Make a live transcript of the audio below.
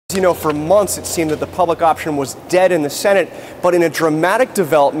You know, for months it seemed that the public option was dead in the Senate, but in a dramatic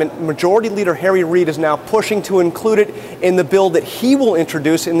development, Majority Leader Harry Reid is now pushing to include it in the bill that he will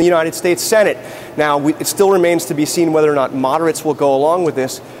introduce in the United States Senate. Now, it still remains to be seen whether or not moderates will go along with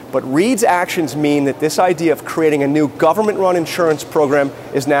this, but Reid's actions mean that this idea of creating a new government-run insurance program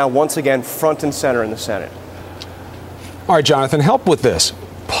is now once again front and center in the Senate. All right, Jonathan, help with this.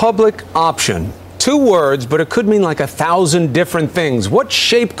 Public option. 2 words, but it could mean like 1,000 different things. What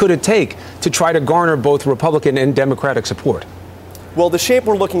shape could it take to try to garner both Republican and Democratic support? Well, the shape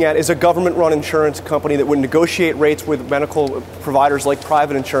we're looking at is a government-run insurance company that would negotiate rates with medical providers like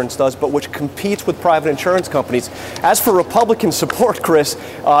private insurance does, but which competes with private insurance companies. As for Republican support, Chris,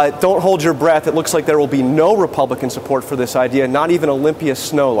 don't hold your breath. It looks like there will be no Republican support for this idea. Not even Olympia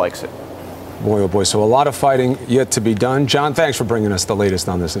Snow likes it. Boy, oh boy, so a lot of fighting yet to be done. John, thanks for bringing us the latest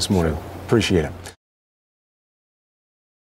on this morning. Appreciate it.